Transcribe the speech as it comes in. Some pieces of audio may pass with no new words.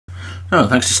Oh,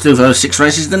 thanks to Stu for those 6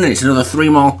 races, then it's another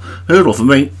 3-mile hurdle for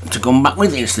me to come back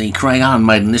with. It's the Craig Allen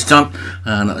Maiden this time,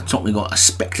 and at the top we got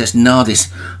Aspectus Nardis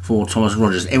for Thomas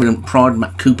Rogers, Evident Pride,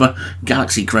 Matt Cooper,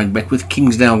 Galaxy, Craig Beckwith,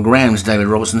 Kingsdale Grounds, David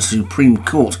Robertson, Supreme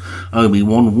Court,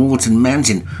 Obi-Wan, Warburton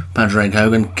Mountain, Padraig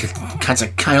Hogan, Kata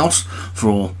Chaos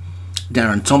for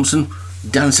Darren Thompson,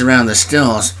 Dance Around the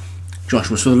Stars,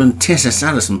 Joshua Sutherland, Tessa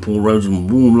Sanderson, Paul Rhodes,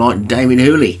 and Warm Light, David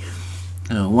Hooley.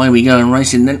 Away we go in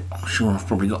racing then. I'm sure I've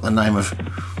probably got the name of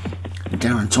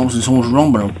Darren Thompson's horse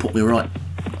wrong, but it'll put me right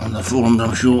on the form,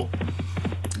 I'm sure.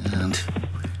 And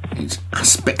it's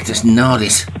Aspectus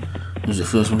Nardis who's the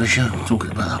first one to show. I'm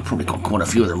talking about, I've probably got quite a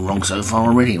few of them wrong so far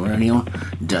already. We're only on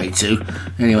day 2.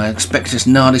 Anyway, Aspectus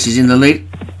Nardis is in the lead.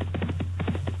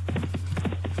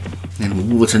 Then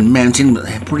Wolverton Mountain, but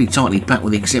they're pretty tightly packed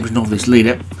with the exception of this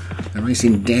leader. They're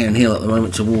racing downhill at the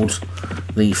moment towards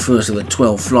the first of the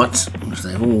 12 flights, which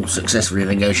they've all successfully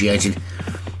negotiated,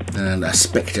 and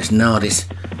Aspectus Nardis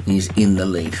is in the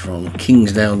lead from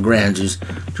Kingsdale Grounds, who's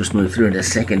just moved through into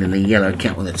second in the yellow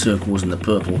cap with the turquoise and the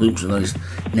purple hoops, and those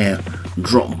now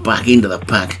drop back into the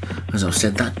pack. As I've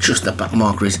said, that just the back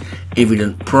marker is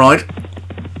Evident Pride,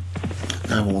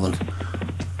 no more than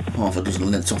half a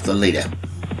dozen lengths off the leader.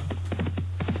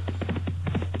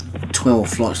 12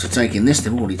 flights to take in this.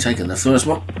 They've already taken the first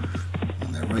one,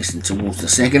 and they're racing towards the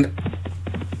second.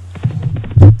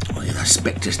 Well,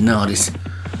 Aspectus Nardis,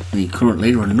 the current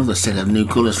leader, and another set of new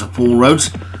colours for Paul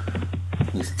Rhodes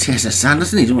with Tessa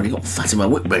Sanderson. He's already got Fatima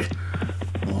Whitbread,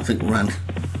 well, I think ran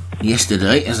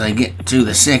yesterday. As they get to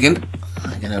the second,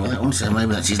 I get over that one, so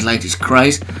maybe that's his latest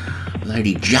craze.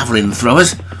 Lady Javelin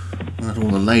Throwers. We had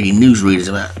all the lady newsreaders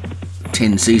about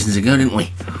 10 seasons ago, didn't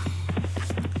we?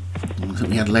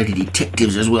 We had Lady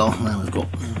Detectives as well. Now we've got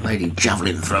Lady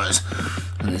Javelin Throwers.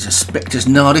 And there's Aspectus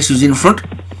Nardis who's in front,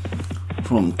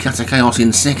 from Kata Chaos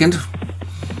in second.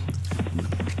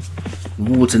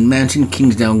 Warburton Mountain,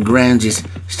 Kingsdale Grounds is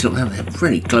still there. They're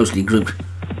pretty closely grouped,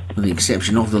 with the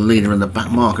exception of the leader and the back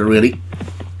marker, really.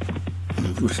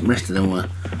 And the rest of them were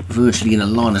virtually in a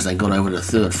line as they got over the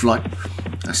third flight.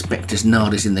 Aspectus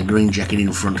Nardis in the green jacket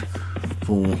in front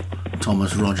for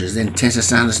Thomas Rogers, then Tessa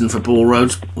Sanderson for Paul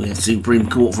Rhodes, with Supreme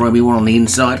Court for Obi-Wan on the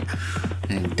inside,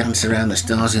 and Dance Around the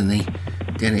Stars in the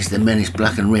Dennis the Menace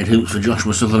black and red hoops for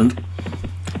Joshua Sutherland.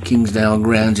 Kingsdale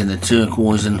Grounds in the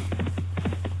turquoise and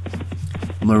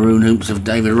maroon hoops of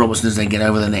David Robertson as they get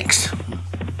over the next.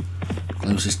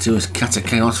 Closest to us, Kata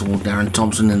Chaos for Darren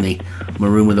Thompson in the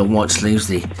maroon with the white sleeves,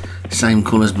 the same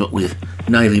colours but with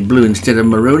navy blue instead of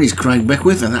maroon is Craig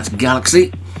Beckwith, and that's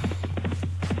Galaxy.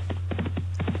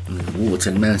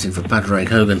 Warburton Mountain for Padraig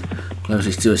Hogan,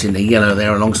 closest to us in the yellow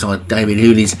there, alongside David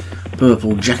Hooley's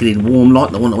purple jacketed Warm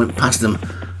Light. The one that went past them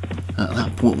at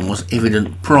that point was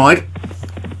Evident Pride.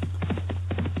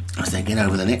 As they get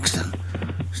over the next, and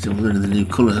still learning the new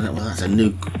colours. I don't know whether that's a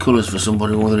new colours for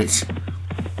somebody or whether it's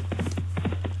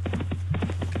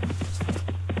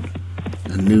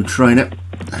a new trainer.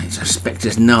 It's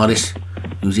Aspectus Nardis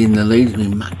who's in the lead. I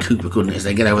mean, Matt Cooper couldn't it as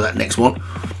they get over that next one.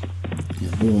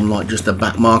 Warm Light just the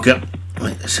back marker.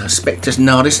 Right, so Aspectus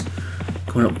Nardis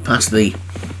coming up past the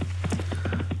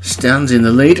stands in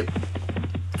the lead.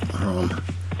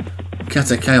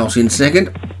 Kata Chaos in second.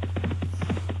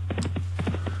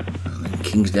 And then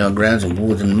Kingsdale Grounds and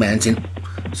Warden Mountain.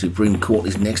 Supreme Court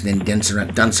is next, and then Dance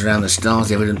Around the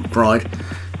Stars, Evident Pride.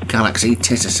 Galaxy,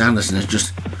 Tessa Sanderson has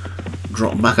just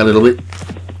dropped back a little bit.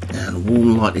 And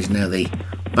Warm Light is now the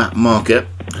back marker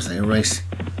as they race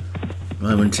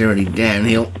momentarily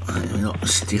downhill, not a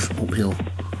stiff uphill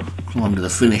climb to the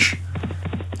finish,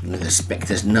 with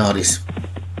Aspectus Nardis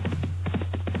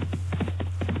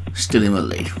still in the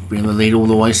lead. Bring the lead all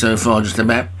the way so far, just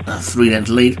about a 3-length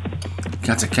lead.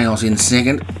 Kata Chaos in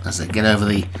second as they get over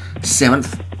the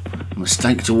 7th.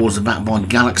 Mistake towards the back by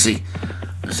Galaxy.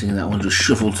 I see that one just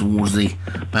shuffle towards the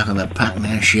back of the pack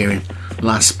now, sharing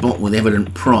last spot with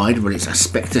Evident Pride, but it's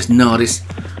Aspectus Nardis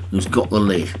who's got the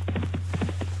lead.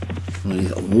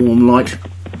 With a Warm Light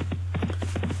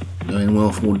going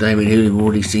well for David Hooley. We've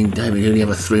already seen David Hooley have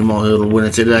a 3-mile hurdle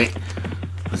winner today.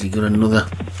 Has he got another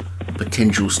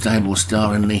potential stable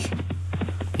star in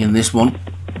this one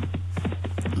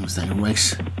as they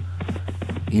race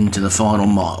into the final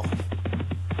mile?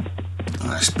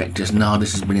 Aspectus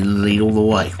Nardis has been in the lead all the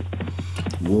way.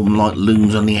 Warm Light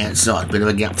looms on the outside. Bit of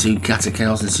a gap to Kata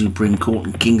Chaos and Supreme Court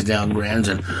and Kingsdale Grounds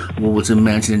and Warburton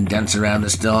Mountain and Dance Around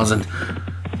the Stars and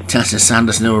Tessa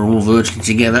Sanderson are all virtually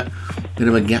together. Bit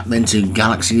of a gap then to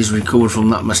Galaxy is recovered from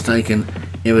that mistake, and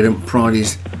Evident Pride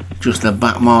is just the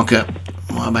back marker.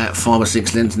 About 5 or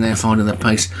 6 lengths now, finding the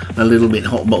pace a little bit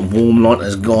hot, but Warm Light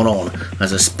has gone on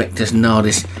as Aspectus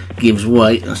Nardis gives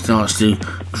way and starts to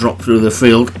drop through the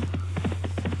field.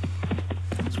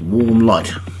 It's Warm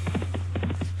Light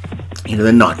into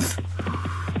the 9th.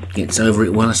 Gets over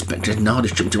it well. I expect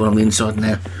Nardis jumped to one on the inside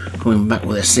now, coming back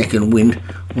with a second wind.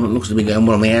 Well, it looks to be going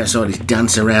well on the outside. It's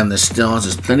Dance Around the Stars.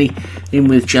 There's plenty in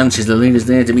with chances. The leader's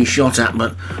there to be shot at,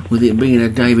 but with it being a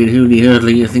David Hooley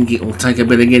hurdler, you think it will take a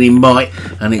bit of getting by.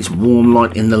 And it's Warm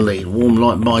Light in the lead. Warm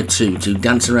Light by 2 to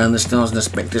Dance Around the Stars and the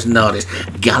Spectres Nardis.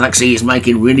 Galaxy is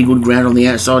making really good ground on the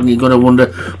outside, and you've got to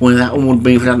wonder where that one would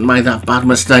be if it hadn't made that bad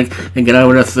mistake and get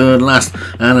over to 3rd last.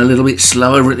 And a little bit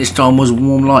slow over it this time was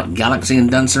Warm Light, Galaxy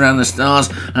and Dance Around the Stars,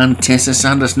 and Tessa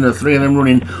Sanderson. The 3 of them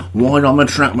running wide on the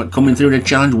track, but coming through to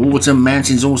challenge. Water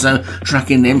Mountains also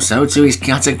tracking them, so too is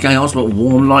Cat of Chaos, but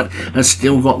Warm Light has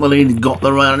still got the lead, got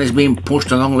the rail, and is being pushed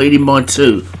along, leading by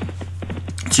 2.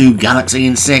 Galaxy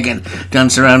in 2nd,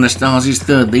 Dance Around the Stars is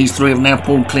 3rd. These 3 have now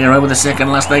pulled clear over the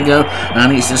 2nd last they go,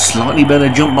 and it's a slightly better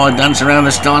jump by Dance Around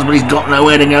the Stars, but he's got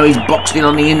nowhere to go. He's boxed in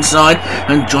on the inside,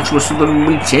 and Joshua Sutherland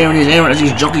will be tearing his hair out as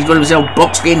his jockey's got himself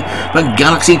boxed in, but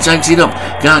Galaxy takes it up.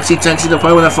 Galaxy takes it up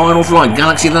over the final flight.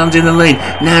 Galaxy lands in the lead.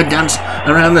 Now Dance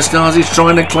Around the Stars is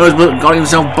trying to close, but got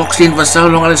himself boxed in for so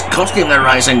long and it's cost him the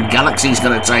race, and Galaxy's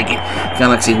going to take it.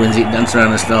 Galaxy wins it. Dance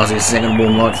Around the Stars is 2nd,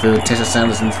 Warm Light 3rd, Tessa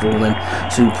Sanderson's 4th,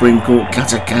 then Supreme Court.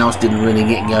 Cat of Chaos didn't really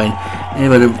get going.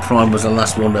 Evident Pride was the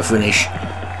last one to finish,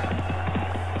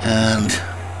 and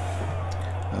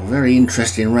a very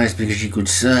interesting race, because you could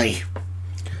say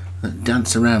that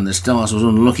Dance Around the Stars was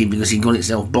unlucky because he got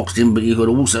itself boxed in, but you could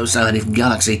also say that if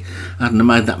Galaxy hadn't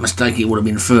made that mistake, it would have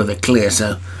been further clear.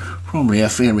 So probably a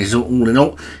fair result all in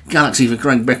all. Galaxy for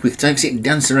Craig Beckwith takes it.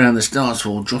 Dance Around the Stars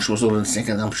for Joshua Sutherland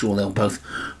 2nd. I'm sure they'll both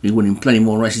be winning plenty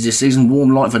more races this season.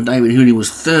 Warm Light for David Hooley was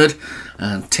 3rd,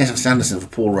 and Tessa Sanderson for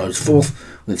Paul Rhodes 4th,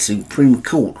 with Supreme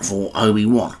Court for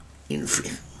Obi-Wan in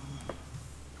 5th.